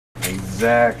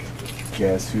Zach,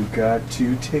 guess who got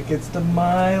 2 tickets to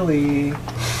Miley?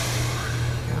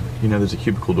 You know there's a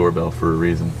Cubicle doorbell for a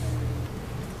reason.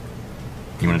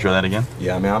 You want to try that again?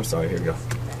 Yeah, man, I'm sorry. Here we go.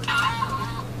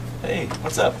 Hey,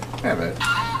 what's up? Yeah, man.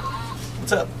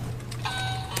 What's up?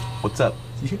 What's up?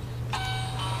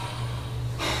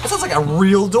 That sounds like a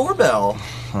real doorbell.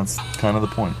 That's kind of the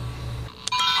point.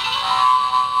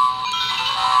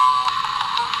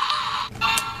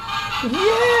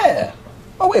 Yeah!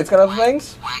 Oh, wait, it's got other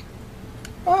things?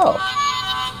 Oh.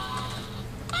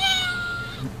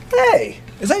 Hey,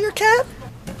 is that your cat?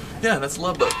 Yeah, that's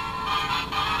Love Boat.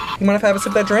 You mind if I have a sip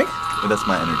of that drink? Yeah, that's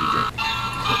my energy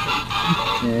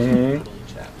drink.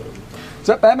 Is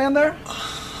that Batman there?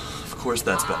 Of course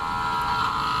that's bad.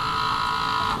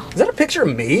 Is that a picture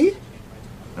of me?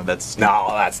 No, that's... No,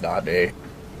 that's not me.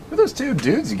 Who are those 2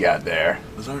 dudes you got there?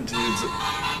 Those aren't dudes.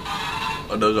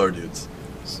 Oh, those are dudes.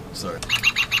 Sorry.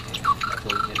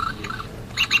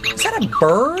 Is that a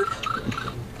bird?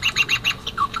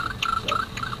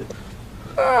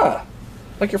 Ah,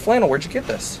 like your flannel. Where'd you get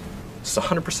this? It's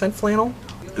 100% flannel?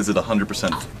 Is it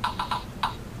 100%?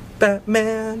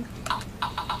 Batman.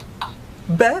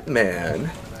 Batman.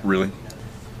 Really?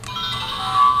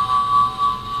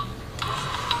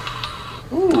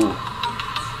 Ooh.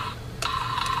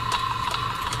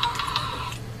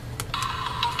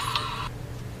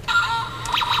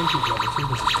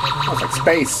 Oh, it's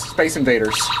like Space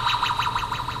Invaders.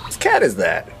 Whose cat is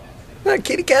that? Is that a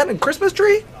kitty cat and Christmas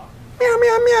tree? Meow,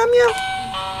 meow, meow, meow.